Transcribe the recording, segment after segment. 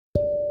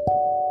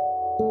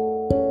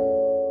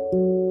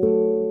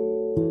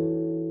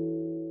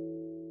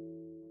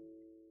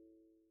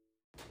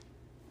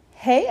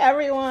Hey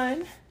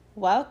everyone,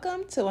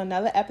 welcome to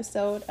another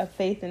episode of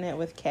Faith in It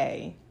with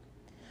Kay.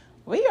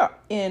 We are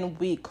in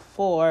week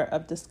 4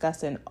 of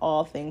discussing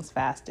all things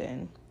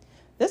fasting.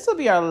 This will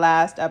be our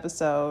last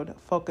episode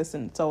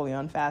focusing solely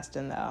on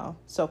fasting though.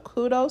 So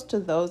kudos to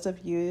those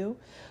of you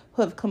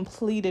who have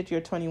completed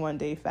your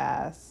 21-day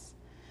fast.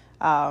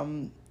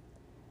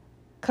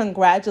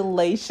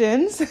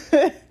 Congratulations.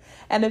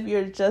 And if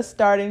you're just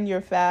starting your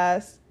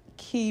fast,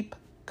 keep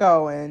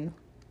going.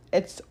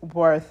 It's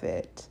worth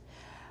it.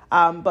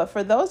 But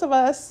for those of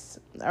us,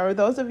 or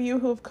those of you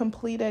who've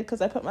completed,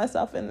 because I put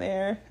myself in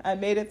there, I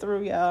made it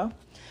through, y'all.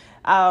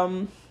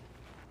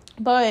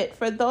 But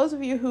for those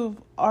of you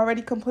who've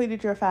already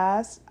completed your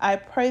fast, I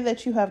pray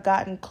that you have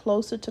gotten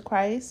closer to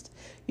Christ.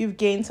 You've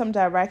gained some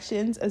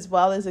directions as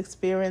well as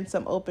experienced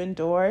some open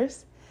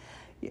doors.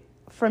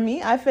 For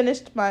me, I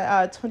finished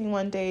my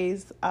 21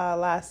 days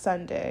last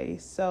Sunday.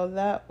 So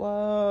that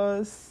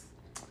was,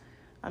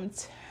 I'm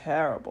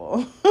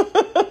terrible.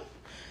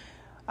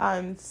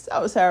 I'm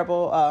so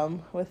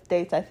terrible with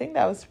dates. I think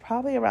that was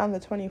probably around the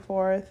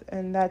 24th.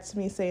 And that's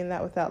me saying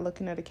that without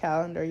looking at a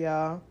calendar,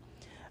 y'all.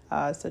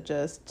 So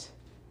just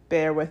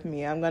bear with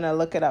me. I'm going to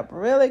look it up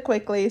really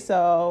quickly.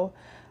 So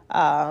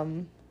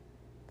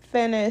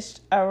finished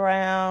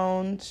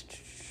around,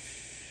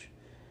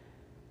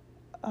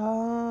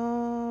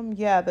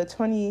 the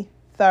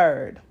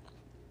 23rd.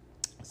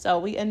 So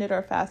we ended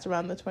our fast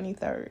around the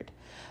 23rd.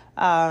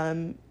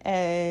 And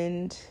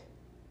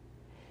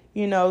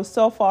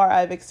so far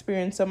I've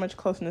experienced so much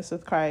closeness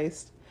with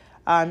Christ,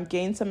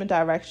 gained some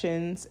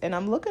directions, and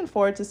I'm looking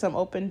forward to some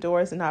open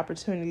doors and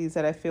opportunities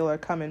that I feel are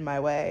coming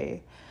my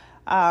way.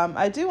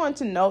 I do want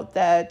to note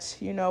that,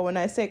 when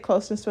I say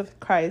closeness with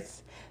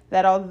Christ,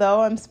 that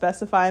although I'm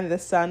specifying the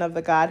Son of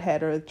the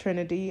Godhead or the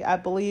Trinity, I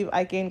believe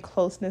I gain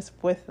closeness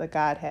with the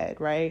Godhead,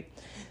 right?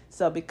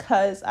 So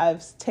because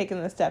I've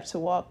taken the step to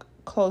walk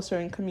closer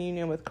in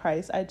communion with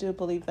Christ, I do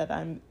believe that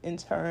I'm in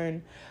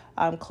turn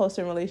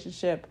closer in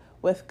relationship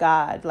with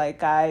God.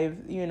 Like there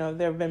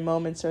have been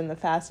moments during the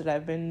fast that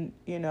I've been,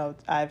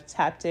 I've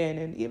tapped in,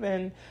 and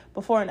even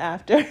before and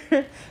after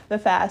the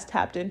fast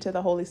tapped into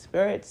the Holy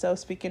Spirit. So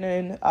speaking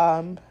in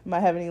my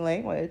heavenly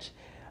language.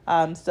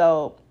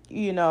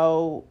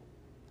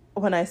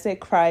 When I say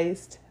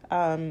Christ,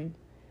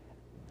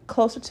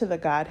 closer to the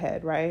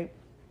Godhead, right?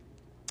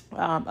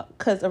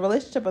 Because a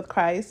relationship with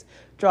Christ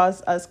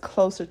draws us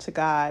closer to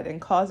God and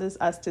causes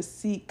us to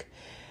seek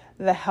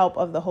the help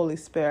of the Holy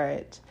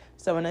Spirit.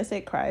 So when I say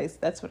Christ,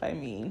 that's what I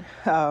mean.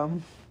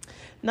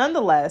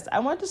 Nonetheless, I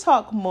want to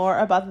talk more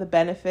about the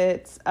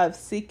benefits of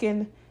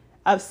seeing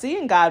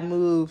God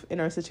move in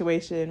our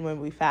situation when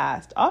we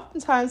fast.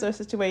 Oftentimes our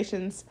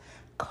situations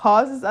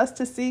causes us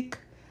to seek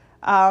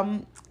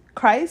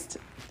Christ,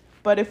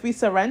 but if we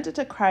surrender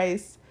to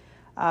Christ,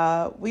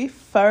 we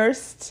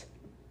first.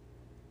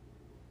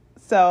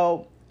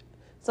 So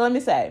let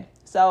me say.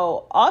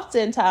 So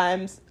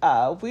oftentimes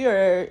we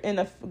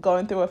are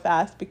going through a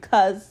fast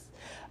because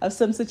of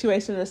some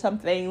situation or some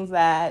things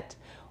that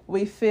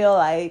we feel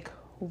like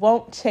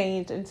won't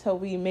change until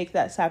we make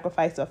that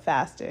sacrifice of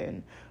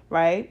fasting,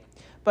 right?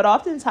 But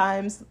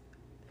oftentimes,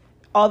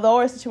 although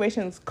our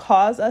situations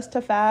cause us to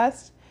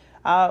fast,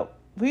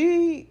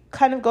 we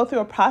kind of go through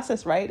a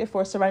process, right? If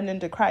we're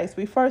surrendering to Christ,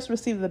 we first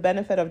receive the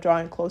benefit of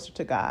drawing closer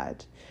to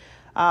God.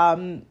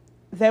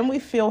 Then we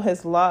feel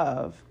his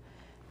love.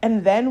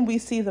 And then we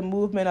see the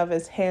movement of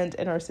his hand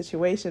in our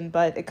situation.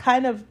 But it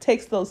kind of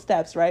takes those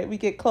steps, right? We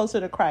get closer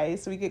to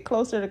Christ. We get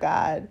closer to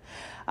God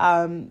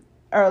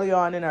early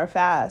on in our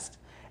fast.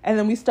 And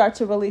then we start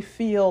to really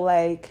feel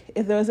like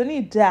if there's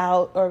any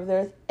doubt or if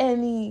there's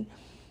any,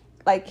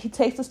 he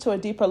takes us to a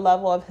deeper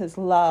level of his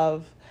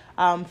love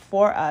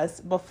for us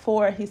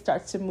before he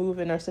starts to move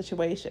in our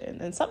situation.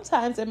 And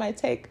sometimes it might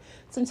take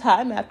some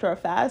time after a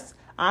fast,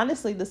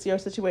 honestly, to see our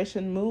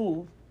situation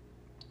move.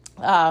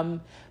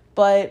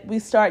 But we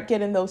start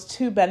getting those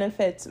two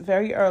benefits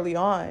very early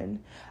on.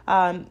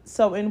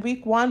 So in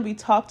week 1, we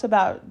talked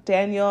about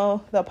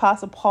Daniel, the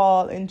Apostle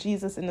Paul, and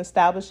Jesus in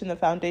establishing the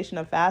foundation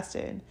of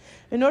fasting.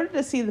 In order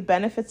to see the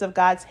benefits of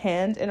God's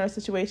hand in our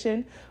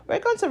situation, we're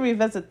going to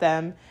revisit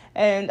them.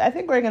 And I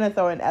think we're going to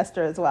throw in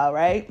Esther as well,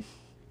 right?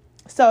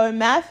 So in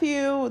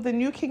Matthew, the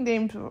New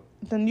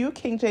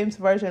King James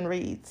Version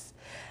reads,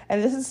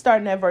 and this is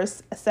starting at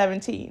verse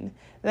 17.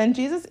 Then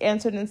Jesus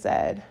answered and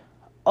said,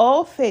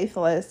 O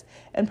faithless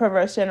and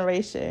perverse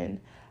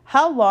generation,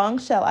 how long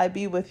shall I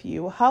be with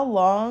you? How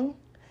long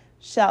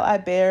shall I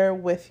bear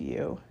with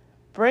you?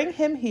 Bring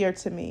him here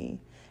to me.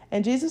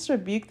 And Jesus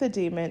rebuked the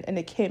demon, and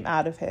it came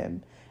out of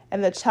him.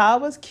 And the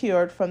child was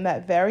cured from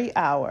that very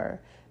hour.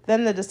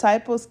 Then the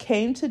disciples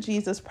came to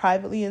Jesus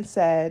privately and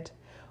said,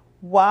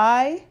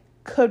 Why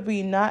could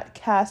we not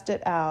cast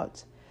it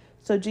out?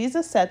 So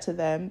Jesus said to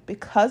them,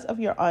 Because of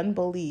your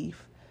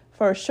unbelief.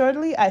 For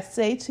assuredly I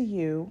say to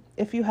you,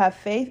 if you have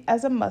faith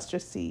as a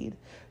mustard seed,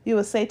 you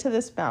will say to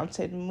this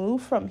mountain,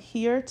 Move from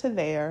here to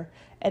there,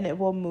 and it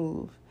will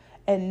move,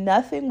 and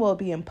nothing will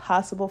be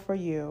impossible for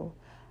you.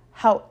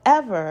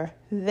 However,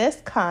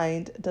 this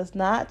kind does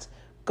not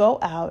go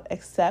out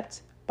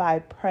except by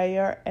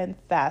prayer and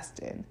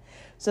fasting.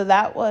 So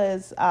that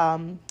was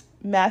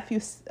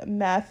Matthew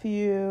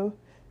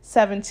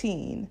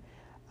 17.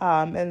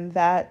 And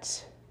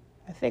that,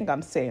 I think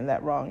I'm saying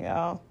that wrong,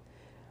 y'all.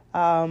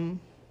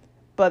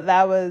 But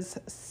that was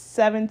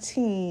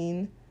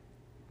 17.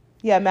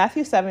 Yeah,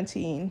 Matthew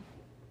 17,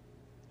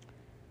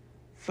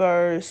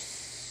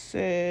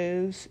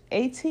 verses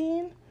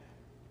 18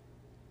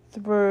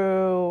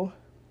 through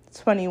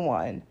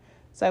 21.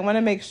 So I want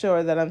to make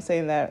sure that I'm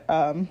saying that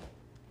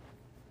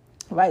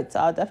right. So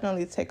I'll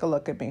definitely take a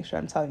look and make sure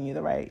I'm telling you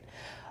the right.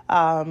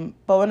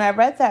 But when I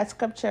read that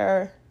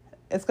scripture,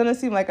 it's going to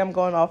seem like I'm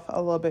going off a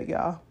little bit,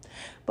 y'all.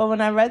 But when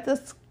I read the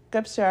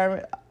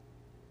scripture,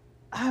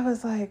 I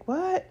was like,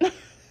 what?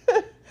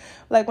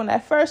 Like when I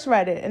first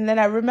read it. And then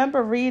I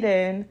remember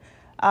reading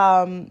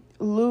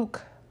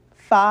Luke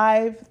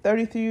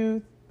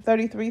 5:33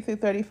 through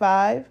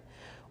 35,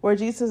 where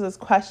Jesus is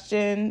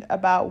questioned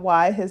about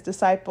why his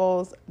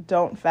disciples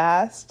don't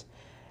fast.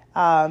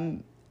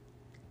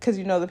 Because,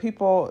 the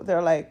people,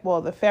 they're like,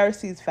 well, the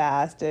Pharisees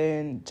fast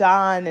and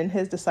John and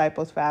his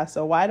disciples fast.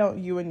 So why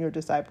don't you and your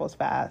disciples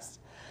fast?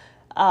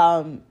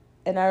 And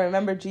I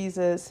remember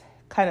Jesus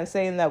kind of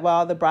saying that,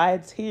 well, the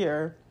bride's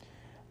here.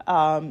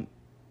 Why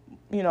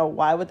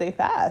would they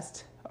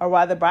fast? Or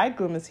why the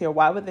bridegroom is here?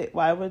 Why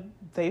would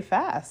they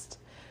fast?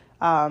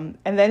 And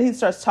then he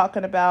starts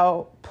talking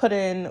about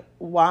putting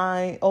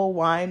old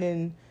wine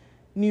in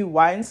new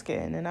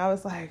wineskin. And I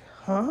was like,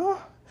 huh?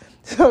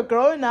 So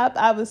growing up,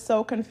 I was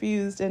so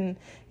confused. And,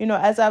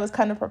 as I was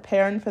kind of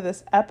preparing for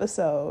this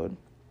episode,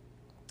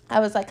 I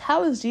was like,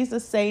 how is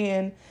Jesus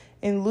saying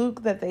in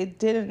Luke that they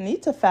didn't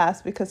need to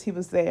fast because he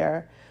was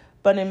there?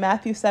 But in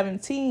Matthew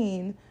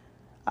 17,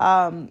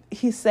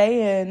 he's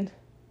saying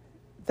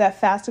that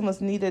fasting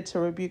was needed to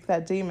rebuke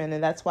that demon.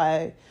 And that's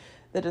why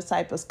the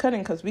disciples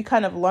couldn't, because we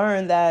kind of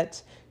learned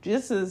that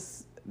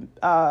Jesus'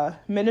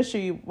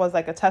 ministry was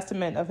like a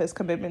testament of his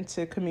commitment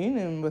to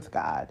communion with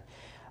God.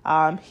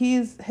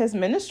 His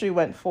ministry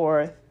went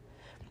forth,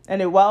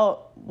 and it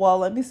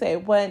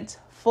went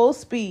full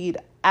speed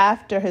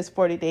after his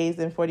 40 days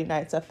and 40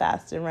 nights of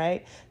fasting,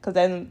 right? Because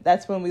then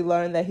that's when we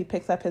learned that he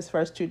picks up his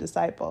first 2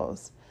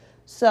 disciples.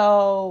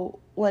 So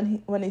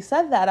when he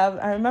said that,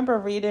 I remember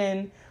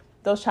reading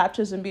those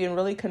chapters and being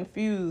really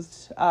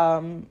confused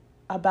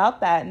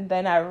about that. And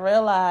then I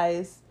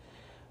realized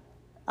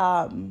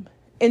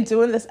in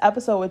doing this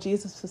episode what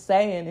Jesus was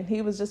saying, and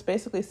he was just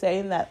basically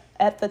saying that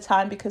at the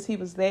time, because he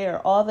was there,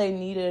 all they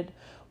needed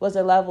was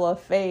a level of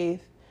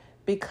faith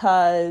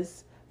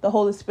because the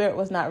Holy Spirit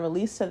was not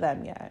released to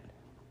them yet.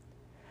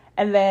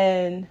 And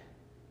then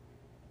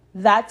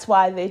that's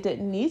why they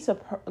didn't need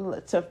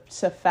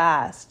to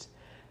fast,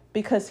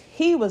 because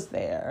he was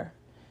there.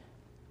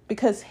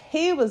 Because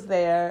he was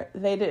there,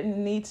 they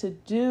didn't need to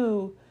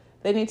go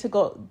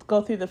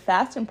through the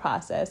fasting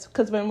process.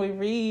 Because when we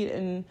read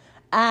in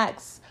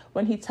Acts,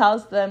 when he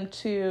tells them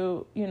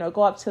to,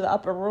 go up to the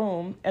upper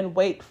room and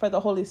wait for the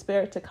Holy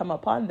Spirit to come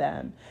upon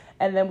them.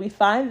 And then we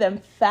find them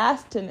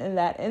fasting in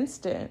that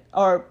instant,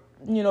 or,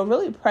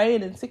 really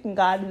praying and seeking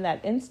God in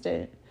that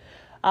instant.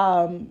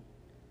 And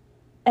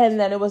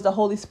then it was the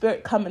Holy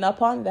Spirit coming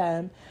up on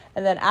them.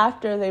 And then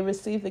after they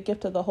received the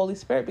gift of the Holy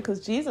Spirit, because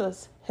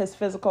Jesus, his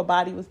physical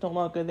body was no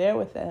longer there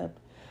with them,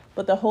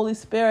 but the Holy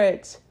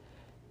Spirit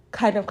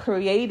kind of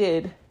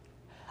created,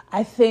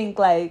 I think,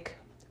 like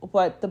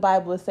what the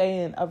Bible is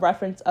saying, a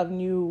reference of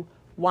new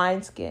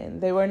wineskin.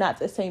 They were not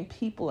the same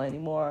people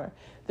anymore.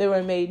 They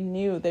were made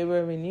new. They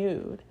were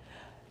renewed.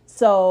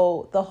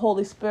 So the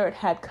Holy Spirit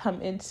had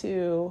come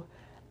into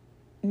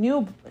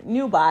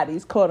new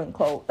bodies, quote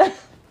unquote,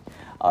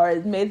 or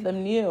it made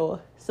them new.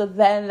 So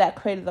then that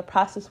created the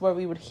process where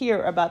we would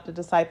hear about the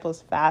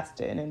disciples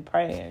fasting and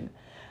praying.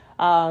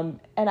 And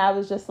I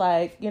was just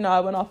like, I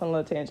went off on a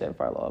little tangent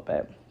for a little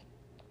bit.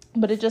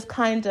 But it just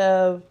kind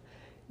of,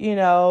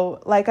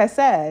 like I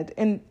said,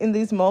 in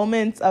these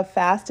moments of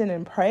fasting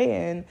and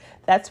praying,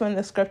 that's when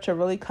the scripture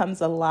really comes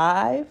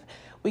alive.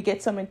 We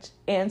get so much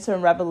answer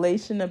and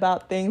revelation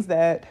about things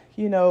that,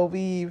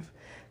 we've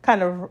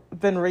kind of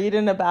been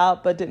reading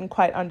about but didn't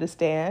quite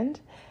understand.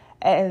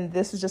 And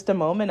this is just a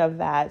moment of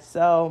that.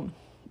 So,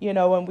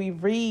 when we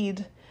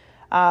read,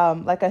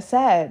 like I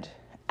said,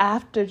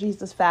 after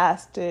Jesus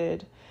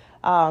fasted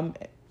and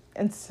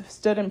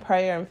stood in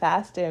prayer and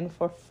fasting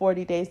for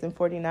 40 days and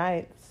 40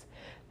 nights,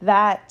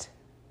 that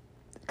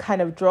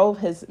kind of drove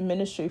his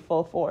ministry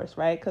full force,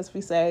 right? Because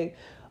we say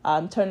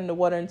turning the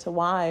water into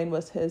wine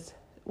was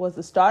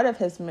the start of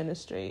his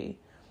ministry.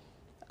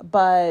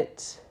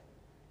 But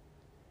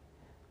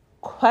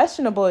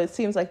questionable, it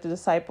seems like the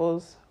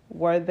disciples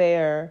were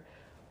there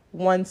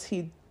once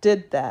he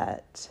did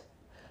that.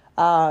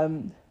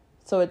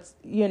 So it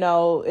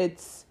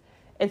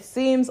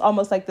seems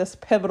almost like this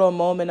pivotal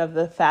moment of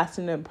the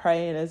fasting and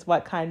praying is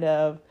what kind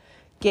of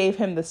gave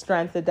him the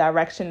strength, the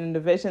direction, and the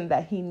vision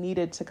that he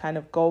needed to kind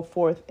of go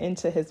forth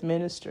into his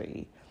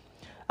ministry.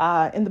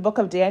 In the book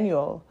of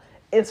Daniel,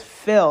 it's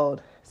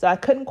filled. So I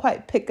couldn't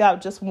quite pick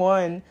out just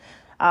one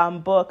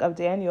book of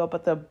Daniel,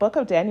 but the book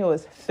of Daniel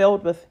is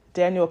filled with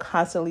Daniel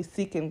constantly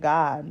seeking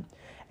God,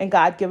 and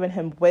God giving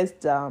him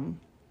wisdom.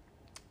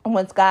 And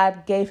once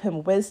God gave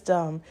him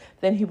wisdom,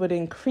 then he would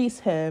increase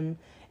him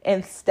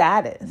in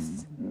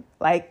status.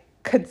 Like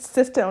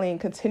consistently and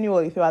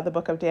continually throughout the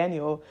book of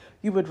Daniel,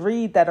 you would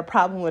read that a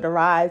problem would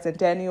arise and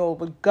Daniel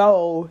would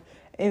go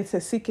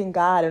into seeking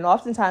God. And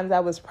oftentimes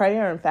that was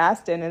prayer and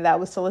fasting, and that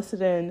was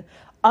soliciting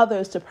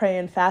others to pray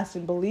and fast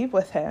and believe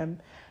with him.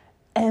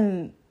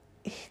 And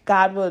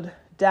God would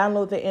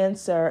download the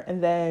answer,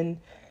 and then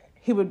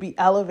he would be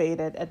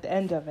elevated at the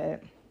end of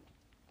it.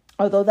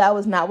 Although that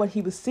was not what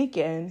he was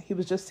seeking, he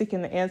was just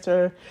seeking the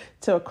answer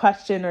to a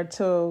question or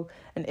to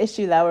an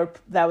issue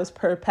that was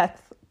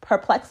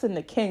perplexing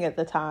the king at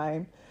the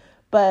time.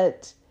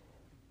 But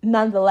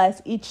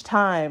nonetheless, each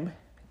time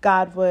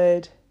God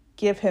would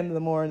give him the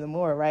more and the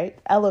more, right?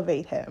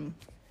 Elevate him.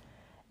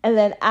 And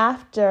then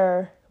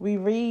after we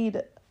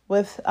read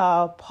with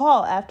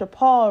Paul, after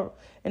Paul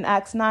in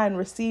Acts 9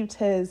 received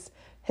his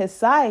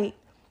sight,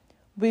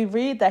 we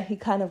read that he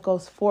kind of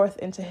goes forth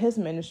into his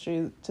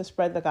ministry to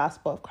spread the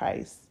gospel of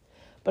Christ.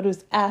 But it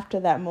was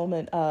after that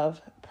moment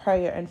of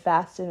prayer and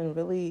fasting and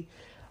really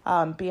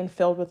being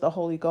filled with the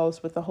Holy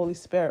Ghost, with the Holy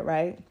Spirit,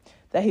 right,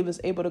 that he was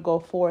able to go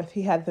forth.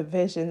 He had the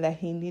vision that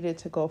he needed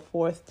to go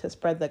forth to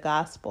spread the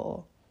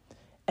gospel.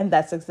 And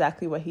that's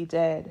exactly what he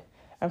did.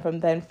 And from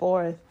then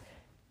forth,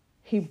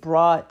 he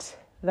brought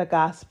the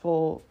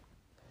gospel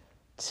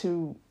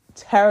to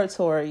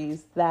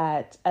territories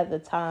that at the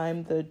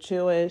time the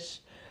Jewish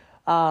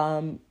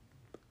quote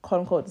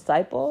unquote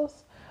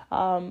disciples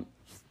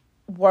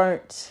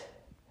weren't,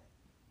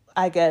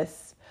 I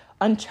guess,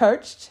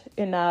 unchurched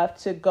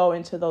enough to go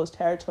into those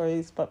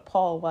territories, but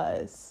Paul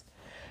was.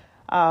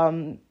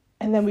 And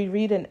then we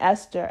read in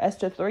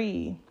Esther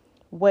 3,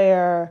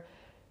 where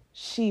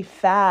she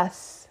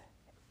fasts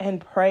and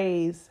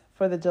prays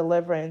for the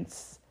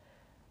deliverance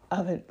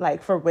of it,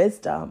 like for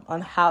wisdom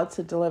on how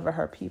to deliver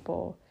her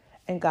people.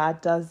 And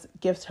God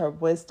gives her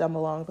wisdom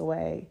along the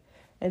way.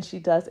 And she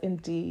does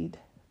indeed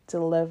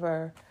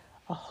deliver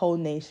a whole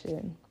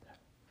nation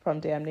from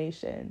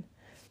damnation,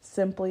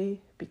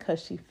 simply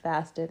because she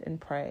fasted and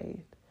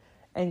prayed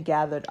and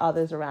gathered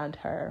others around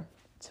her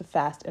to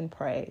fast and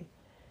pray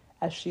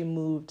as she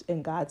moved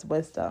in God's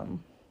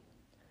wisdom.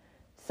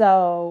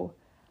 So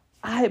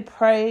I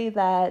pray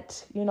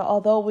that,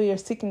 although we are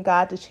seeking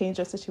God to change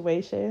our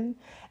situation,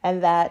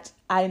 and that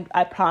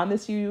I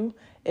promise you,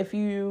 if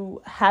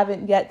you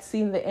haven't yet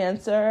seen the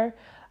answer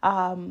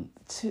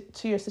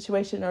to your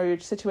situation or your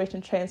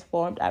situation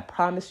transformed, I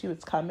promise you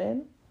it's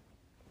coming.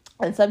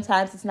 And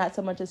sometimes it's not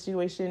so much a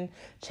situation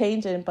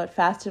changing, but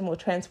fasting will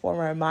transform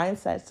our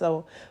mindset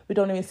so we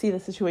don't even see the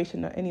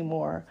situation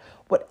anymore.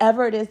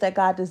 Whatever it is that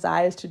God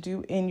desires to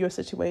do in your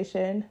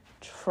situation,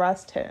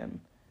 trust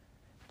him.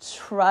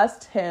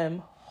 Trust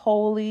him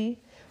wholly.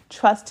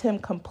 Trust him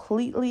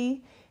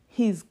completely.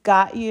 He's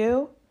got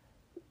you.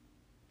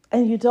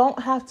 And you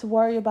don't have to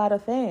worry about a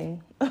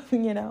thing.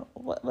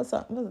 What's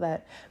up? What's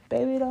that?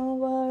 Baby, don't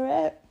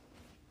worry.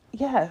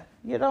 Yeah,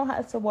 you don't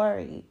have to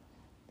worry.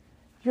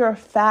 You're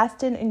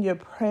fasting and you're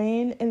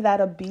praying in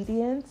that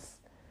obedience.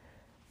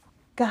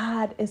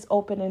 God is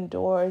opening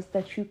doors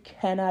that you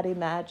cannot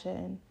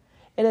imagine.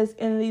 It is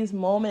in these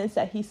moments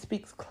that he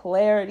speaks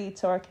clarity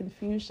to our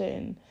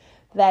confusion,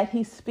 that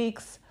he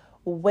speaks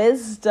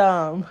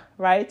wisdom,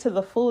 right, to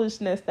the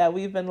foolishness that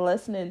we've been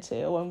listening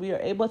to, when we are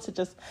able to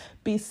just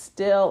be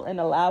still and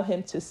allow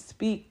him to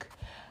speak.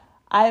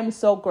 I am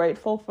so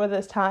grateful for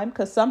this time,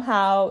 because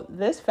somehow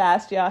this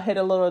fast, y'all, hit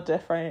a little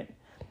different.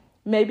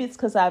 Maybe it's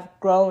because I've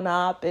grown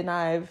up and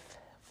I've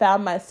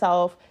found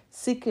myself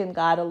seeking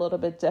God a little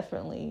bit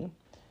differently.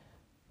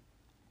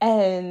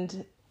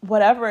 And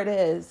whatever it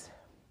is,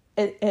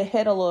 it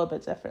hit a little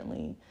bit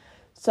differently.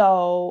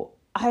 So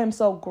I am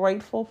so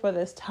grateful for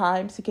this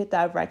time to get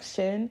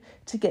direction,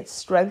 to get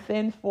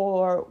strengthened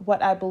for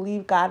what I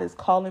believe God is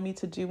calling me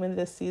to do in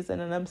this season.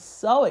 And I'm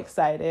so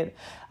excited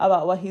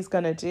about what he's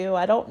going to do.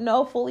 I don't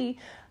know fully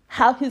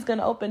how he's going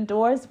to open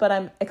doors, but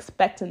I'm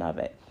expectant of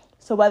it.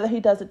 So whether he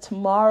does it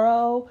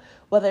tomorrow,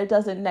 whether he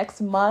does it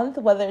next month,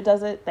 whether he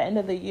does it at the end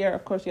of the year,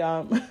 of course,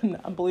 y'all,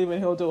 I'm believing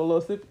he'll do a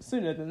little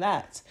sooner than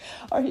that.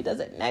 Or he does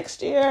it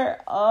next year,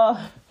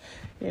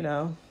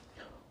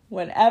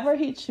 whenever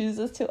he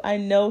chooses to, I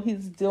know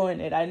he's doing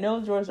it. I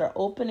know doors are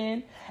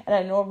opening, and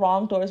I know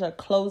wrong doors are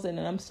closing.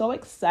 And I'm so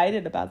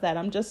excited about that.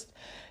 I'm just,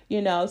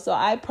 so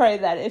I pray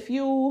that if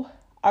you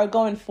are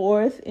going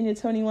forth in your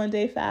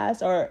 21-day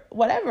fast, or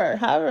whatever,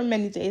 however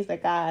many days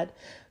that God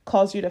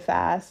calls you to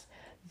fast,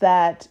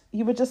 that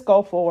you would just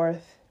go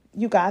forth.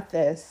 You got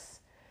this.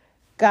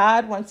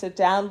 God wants to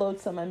download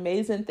some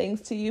amazing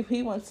things to you.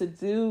 He wants to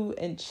do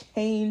and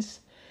change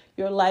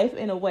your life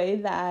in a way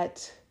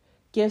that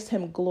gives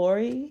him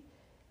glory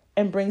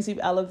and brings you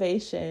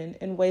elevation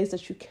in ways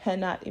that you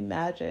cannot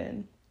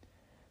imagine.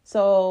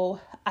 So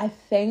I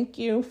thank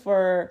you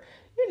for,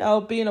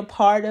 being a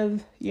part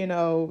of,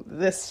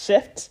 this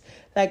shift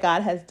that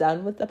God has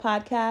done with the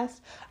podcast.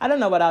 I don't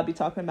know what I'll be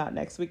talking about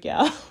next week,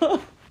 y'all.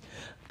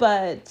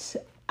 But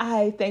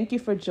I thank you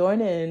for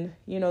joining,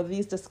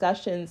 these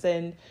discussions.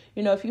 And,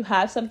 if you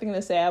have something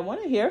to say, I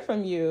want to hear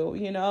from you.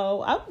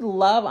 I would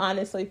love,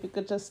 honestly, if we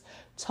could just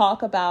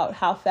talk about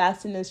how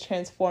fasting has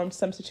transformed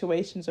some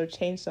situations or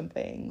changed some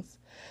things.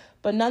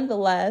 But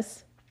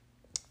nonetheless,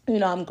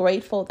 I'm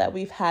grateful that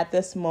we've had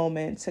this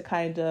moment to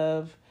kind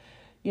of,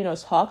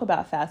 talk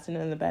about fasting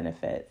and the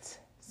benefits.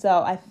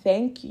 So I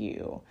thank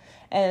you.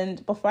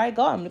 And before I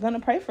go, I'm going to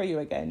pray for you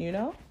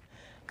again,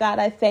 God,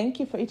 I thank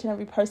you for each and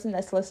every person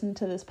that's listening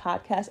to this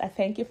podcast. I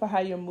thank you for how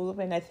you're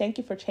moving. I thank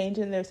you for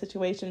changing their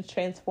situations,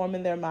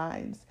 transforming their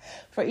minds.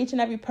 For each and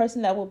every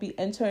person that will be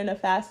entering a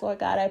fast, Lord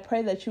God, I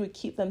pray that you would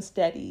keep them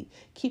steady,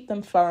 keep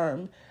them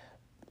firm,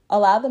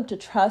 allow them to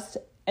trust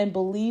and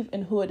believe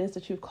in who it is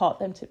that you've called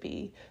them to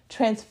be.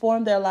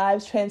 Transform their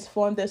lives,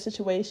 transform their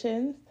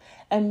situations,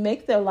 and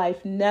make their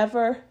life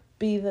never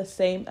be the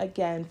same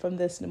again from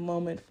this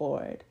moment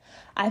forward.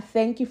 I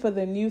thank you for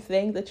the new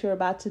thing that you're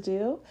about to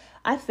do.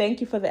 I thank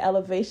you for the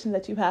elevation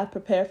that you have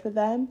prepared for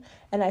them.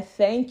 And I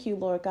thank you,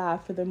 Lord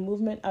God, for the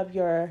movement of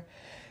your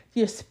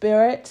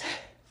spirit,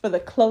 for the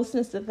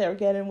closeness that they're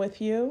getting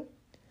with you.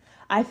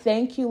 I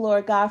thank you,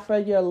 Lord God, for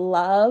your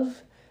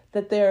love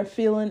that they're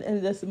feeling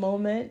in this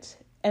moment.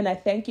 And I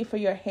thank you for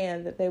your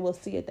hand that they will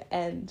see at the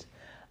end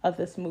of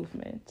this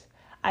movement.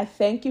 I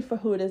thank you for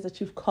who it is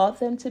that you've called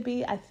them to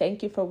be. I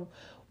thank you for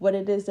what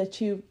it is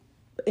that you've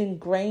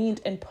ingrained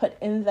and put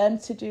in them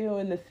to do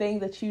and the thing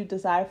that you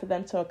desire for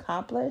them to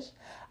accomplish.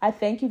 I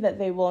thank you that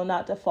they will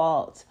not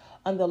default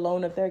on the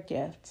loan of their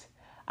gift.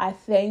 I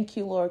thank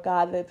you, Lord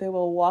God, that they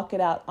will walk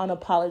it out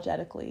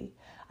unapologetically.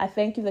 I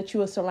thank you that you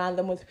will surround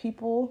them with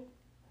people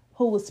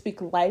who will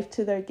speak life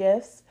to their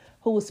gifts,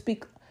 who will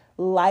speak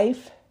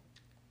life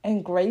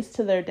and grace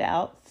to their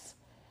doubts,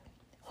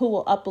 who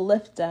will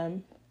uplift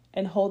them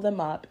and hold them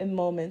up in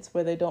moments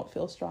where they don't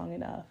feel strong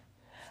enough.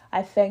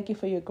 I thank you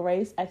for your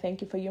grace. I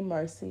thank you for your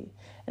mercy.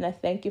 And I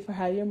thank you for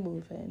how you're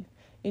moving.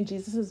 In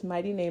Jesus'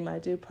 mighty name, I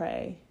do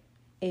pray.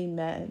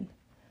 Amen.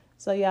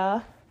 So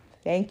y'all,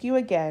 thank you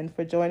again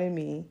for joining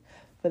me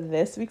for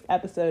this week's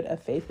episode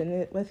of Faith in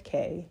It with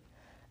Kay.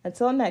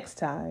 Until next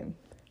time,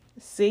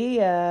 see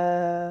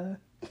ya.